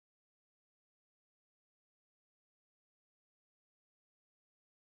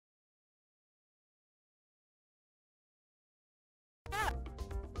up.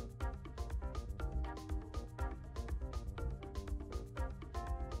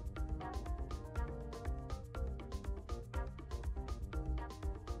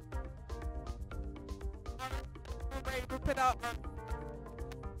 All right, we're ready to put up.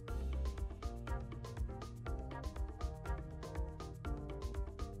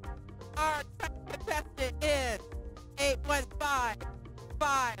 Our second contestant is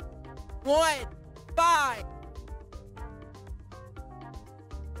 815-515.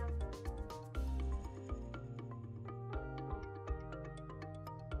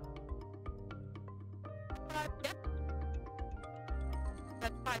 Yep.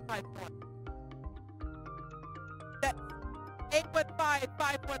 That's 554. That's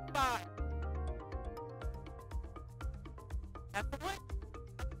 815-515. That's the one.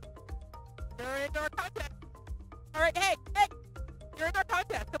 You're in our contest. All right, hey, you're in our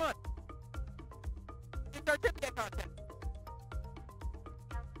contest. Come on. It's our trivia contest.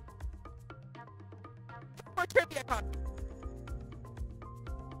 It's our trivia contest.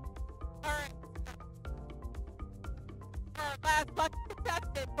 All right. Our last lucky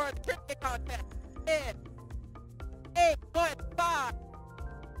contestant for the trivia contest is 815-576.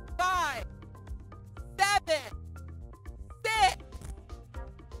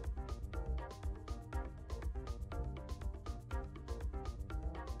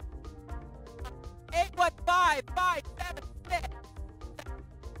 815-576.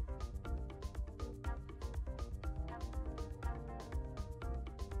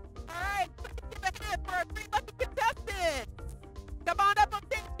 All right, let's give a hand for our 3 lucky contestants. Come on up on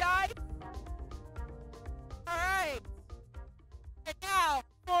stage, guys. All right. And now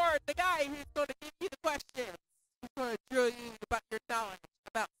for the guy who's going to give you the questions. Who's going to drill you about your knowledge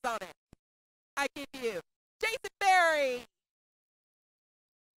about Sonic. I give you Jason Berry.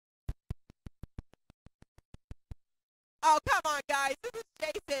 Oh, come on, guys. This is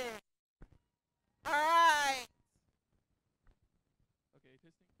Jason. All right. Okay,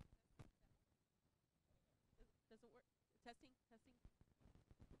 testing. Doesn't work. Testing.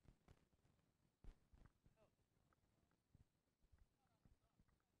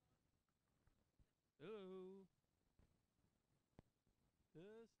 Hello.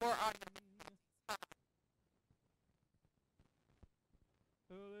 More audio.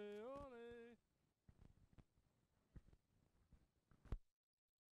 Ole, ole.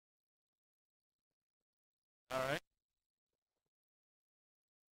 All right.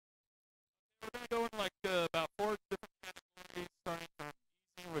 We're going to go in like about 4 different categories, starting from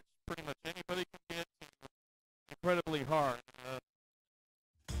easy, which pretty much anybody can get, to incredibly hard.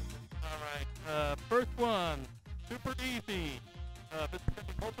 All right. First one, super easy. This is going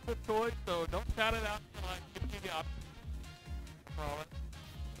to be multiple choice, so don't shout it out until I give you the option. Roll it.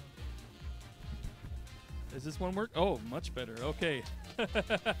 Does this one work? Oh, much better. Okay.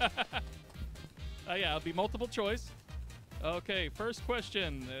 Yeah, it'll be multiple choice. Okay, first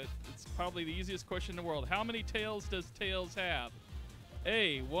question. It's probably the easiest question in the world. How many tails does Tails have?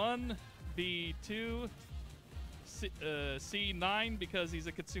 A, 1, B, 2, C, 9 because he's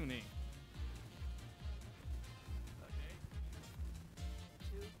a kitsune. Okay.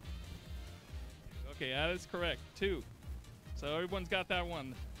 2. Okay, that is correct. 2. So everyone's got that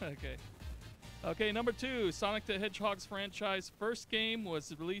one. Okay. Okay, number 2. Sonic the Hedgehog's franchise first game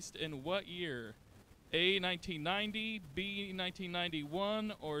was released in what year? A, 1990, B,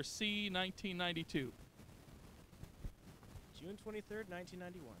 1991, or C, 1992? June 23rd,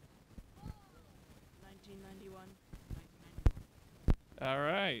 1991. 1991. All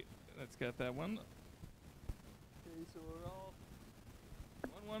right, let's get that one. Okay, so we're all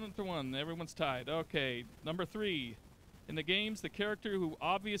 1-1. Everyone's tied. Okay, number 3. In the games, the character who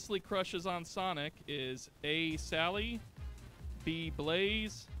obviously crushes on Sonic is A, Sally, B,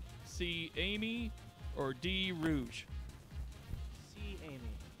 Blaze, C, Amy, or D, Rouge? C, Amy.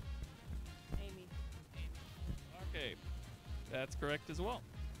 Amy. Okay, that's correct as well.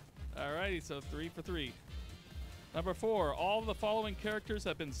 Alrighty, so 3 for 3. Number 4, all of the following characters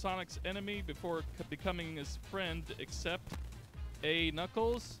have been Sonic's enemy before becoming his friend except A,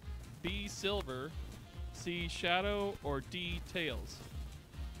 Knuckles, B, Silver, C, Shadow, or D, Tails?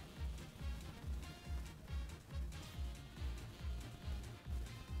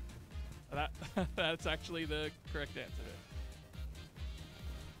 That's actually the correct answer.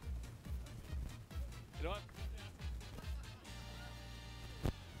 You know what?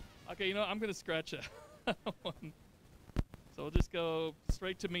 Okay, you know what? I'm going to scratch that one. So we'll just go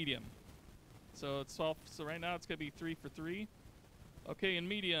straight to medium. So it's off. So right now it's going to be 3 for 3. Okay, in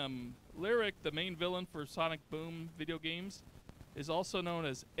medium, Lyric, the main villain for Sonic Boom video games, is also known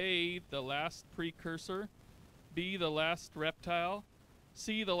as A, the last precursor, B, the last reptile,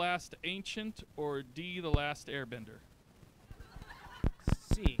 C, the last ancient, or D, the last airbender?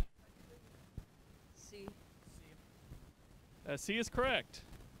 C. C. C is correct.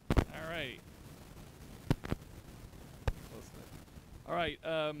 All right. Close enough. All right.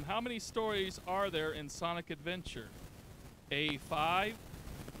 How many stories are there in Sonic Adventure? A, 5,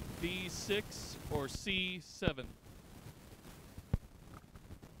 B, 6, or C, 7?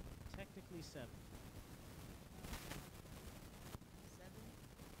 Technically 7. 7.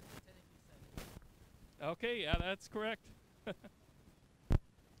 Technically 7. Okay, yeah, that's correct.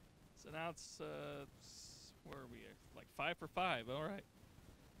 So now it's, where are we? Like 5 for 5. All right.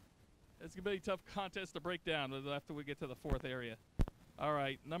 It's going to be a tough contest to break down after we get to the fourth area. All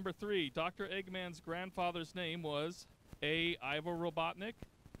right, number 3. Dr. Eggman's grandfather's name was A, Ivo Robotnik,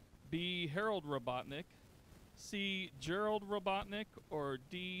 B, Harold Robotnik, C, Gerald Robotnik, or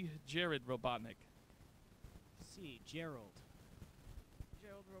D, Jared Robotnik? C. Gerald.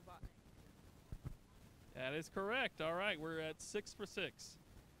 Gerald Robotnik. That is correct. All right, we're at 6 for 6.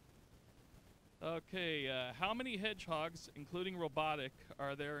 Okay, how many hedgehogs, including robotic,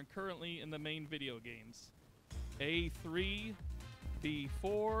 are there currently in the main video games? A, 3, B,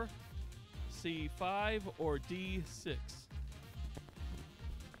 4, C, 5, or D, 6? 6.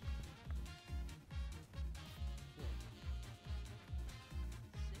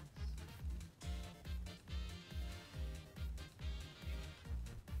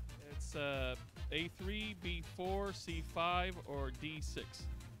 It's A3, B4, C5, or D6?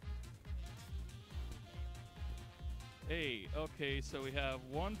 A. Okay, so we have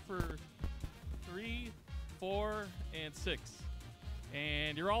 1 for 3, 4, and 6.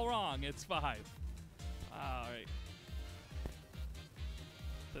 And you're all wrong. It's 5. All right.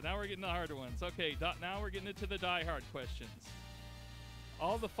 So now we're getting the harder ones. Okay, now we're getting into the die-hard questions.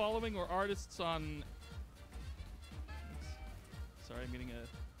 All the following were artists on... Sorry, I'm getting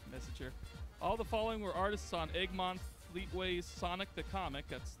a message here. All the following were artists on Egmont Fleetway's Sonic the Comic.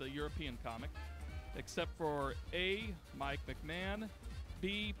 That's the European comic. Except for A, Mike McMahon,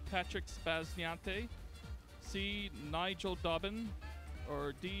 B, Patrick Spazniante, C, Nigel Dobbin,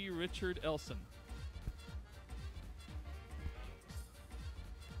 or D, Richard Elson?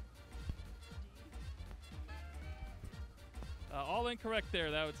 All incorrect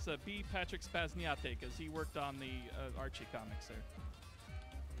there. That was B, Patrick Spazniate, because he worked on the Archie comics there.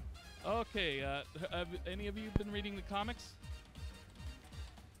 Okay, have any of you been reading the comics?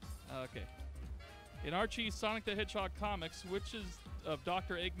 Okay. In Archie's Sonic the Hedgehog comics, which of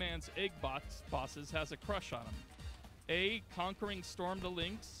Dr. Eggman's egg bosses has a crush on him? A, Conquering Storm the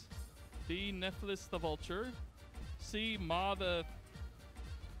Lynx, B, Nephilus the Vulture, C, Ma the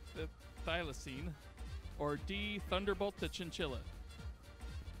Thylacine, or D, Thunderbolt the Chinchilla?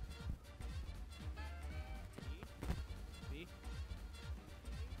 B.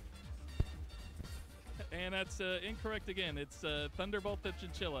 And that's incorrect again. It's Thunderbolt the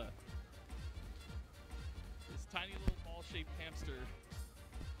Chinchilla. This tiny little ball-shaped hamster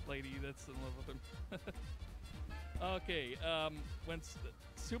lady that's in love with him. Okay, when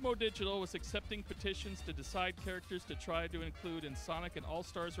Sumo Digital was accepting petitions to decide characters to try to include in Sonic and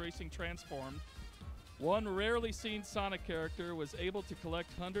All-Stars Racing Transformed, one rarely seen Sonic character was able to collect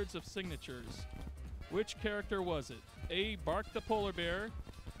hundreds of signatures. Which character was it? A, Bark the Polar Bear,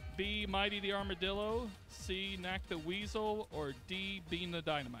 B, Mighty the Armadillo, C, Knack the Weasel, or D, Bean the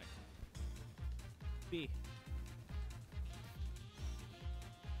Dynamite? B.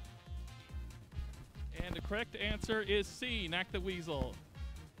 And the correct answer is C, Knack the Weasel.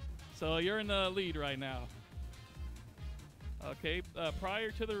 So you're in the lead right now. Okay,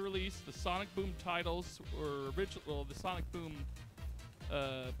 prior to the release, the Sonic Boom titles were original. The Sonic Boom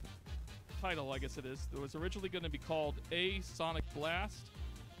title, I guess it is, it was originally going to be called A, Sonic Blast,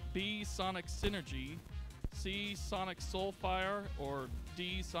 B, Sonic Synergy, C, Sonic Soulfire, or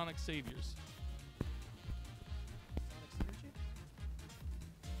D, Sonic Saviors. Sonic Synergy?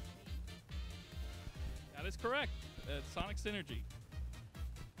 That is correct. It's Sonic Synergy.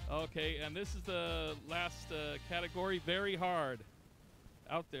 Okay, and this is the last category, very hard.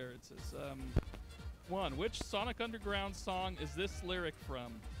 Out there, it says, 1. Which Sonic Underground song is this lyric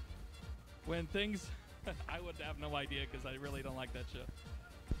from? When things... I would have no idea because I really don't like that show.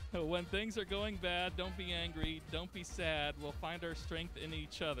 When things are going bad, don't be angry, don't be sad, we'll find our strength in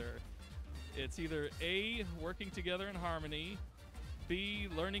each other. It's either A, working together in harmony, B,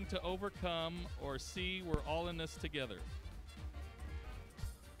 learning to overcome, or C, we're all in this together.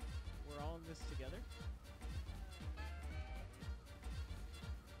 We're all in this together?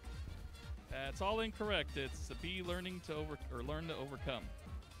 That's all incorrect. It's B, learning to learn to overcome.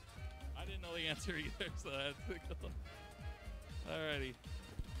 I didn't didn't know the answer either, so that's cool. Alrighty.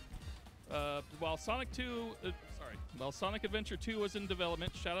 While Sonic Adventure 2 was in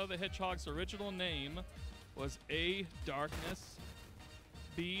development, Shadow the Hedgehog's original name was A. Darkness,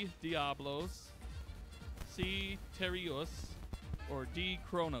 B. Diablos, C. Terios, or D.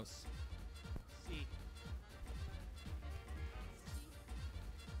 Kronos. C.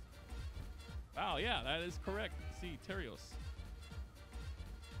 Wow, yeah, that is correct. C. Terios.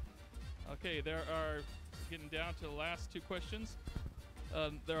 Okay, there are, getting down to the last two questions.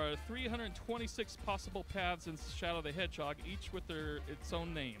 There are 326 possible paths in Shadow the Hedgehog, each with its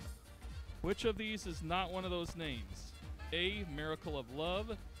own name. Which of these is not one of those names? A. Miracle of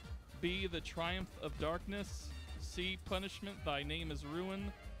Love, B. The Triumph of Darkness, C. Punishment, Thy Name is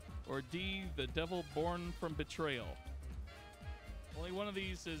Ruin, or D. The Devil Born from Betrayal. Only one of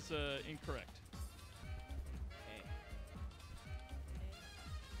these is incorrect.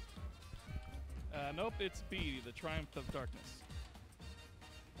 Nope, it's B. The Triumph of Darkness.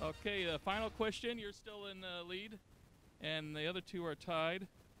 Okay, the final question. You're still in the lead, and the other two are tied.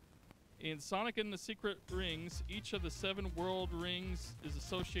 In Sonic and the Secret Rings, each of the 7 world rings is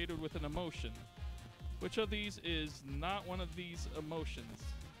associated with an emotion. Which of these is not one of these emotions?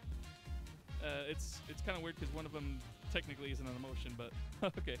 It's kind of weird because one of them technically isn't an emotion, but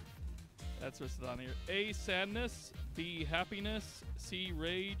okay. That's what's on here. A. Sadness, B. Happiness, C.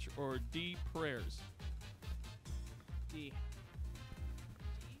 Rage, or D. Prayers. D.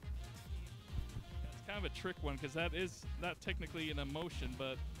 It's kind of a trick one because that is not technically an emotion,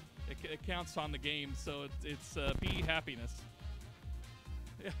 but it counts on the game, so it's B. Happiness.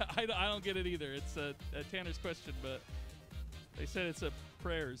 Yeah, I don't get it either. It's a Tanner's question, but they said it's a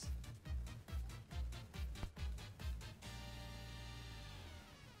prayers.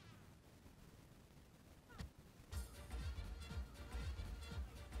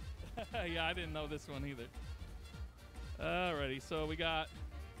 Yeah, I didn't know this one either. Alrighty, so we got...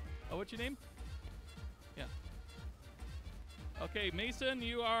 Oh, what's your name? Yeah. Okay, Mason,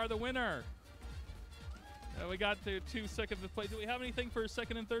 you are the winner. We got to 2 second place. Do we have anything for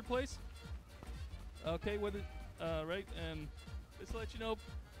second and third place? Okay, right, and just to let you know...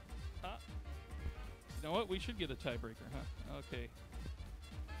 Huh? You know what? We should get a tiebreaker, huh? Okay.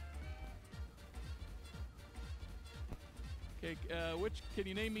 Okay, can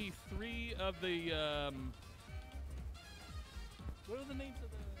you name me 3 of the, what are the names of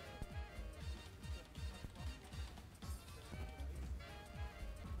the...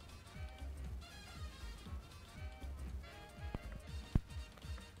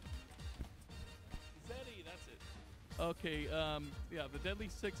 Zeddy, that's it. Okay, yeah, the Deadly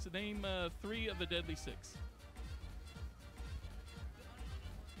Six. Name 3 of the Deadly Six.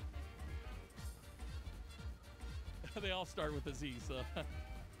 They all start with a Z, so yeah.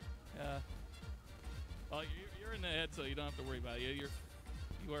 Well, you're in the head, so you don't have to worry about it. You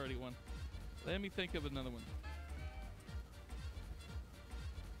already won. Let me think of another one.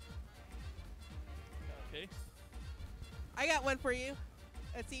 Okay. I got one for you.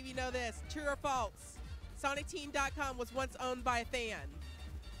 Let's see if you know this. True or false? SonicTeam.com was once owned by a fan.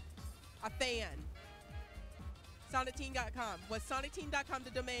 A fan. SonicTeam.com. Was SonicTeam.com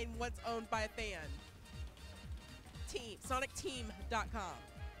the domain once owned by a fan? Team. SonicTeam.com.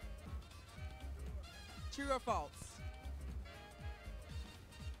 True or false?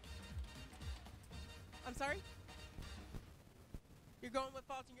 I'm sorry? You're going with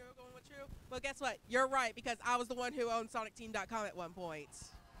false and you're going with true? Well, guess what? You're right, because I was the one who owned SonicTeam.com at one point.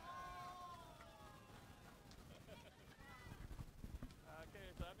 Okay,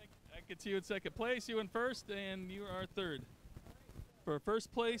 so that gets you in second place, you in first, and you are third. For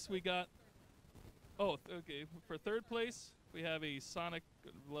first place, we got... Oh, okay. For third place, we have a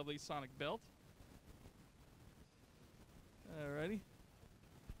lovely Sonic belt. Alrighty.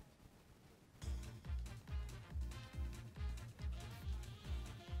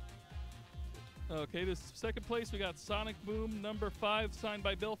 Okay, this second place, we got Sonic Boom number 5, signed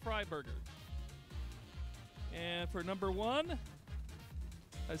by Bill Freiberger. And for number 1,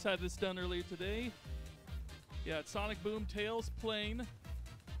 I just had this done earlier today. Yeah, it's Sonic Boom Tails Plane.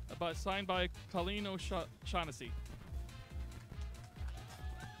 Signed by Colleen O'Shaughnessy.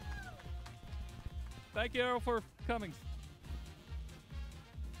 Thank you, Errol, for coming.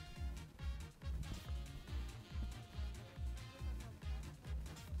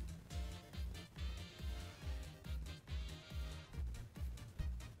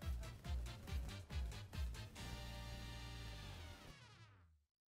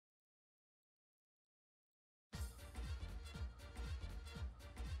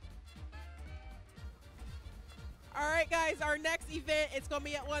 All right, guys, our next event is going to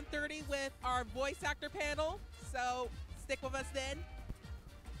be at 1:30 with our voice actor panel. So stick with us then.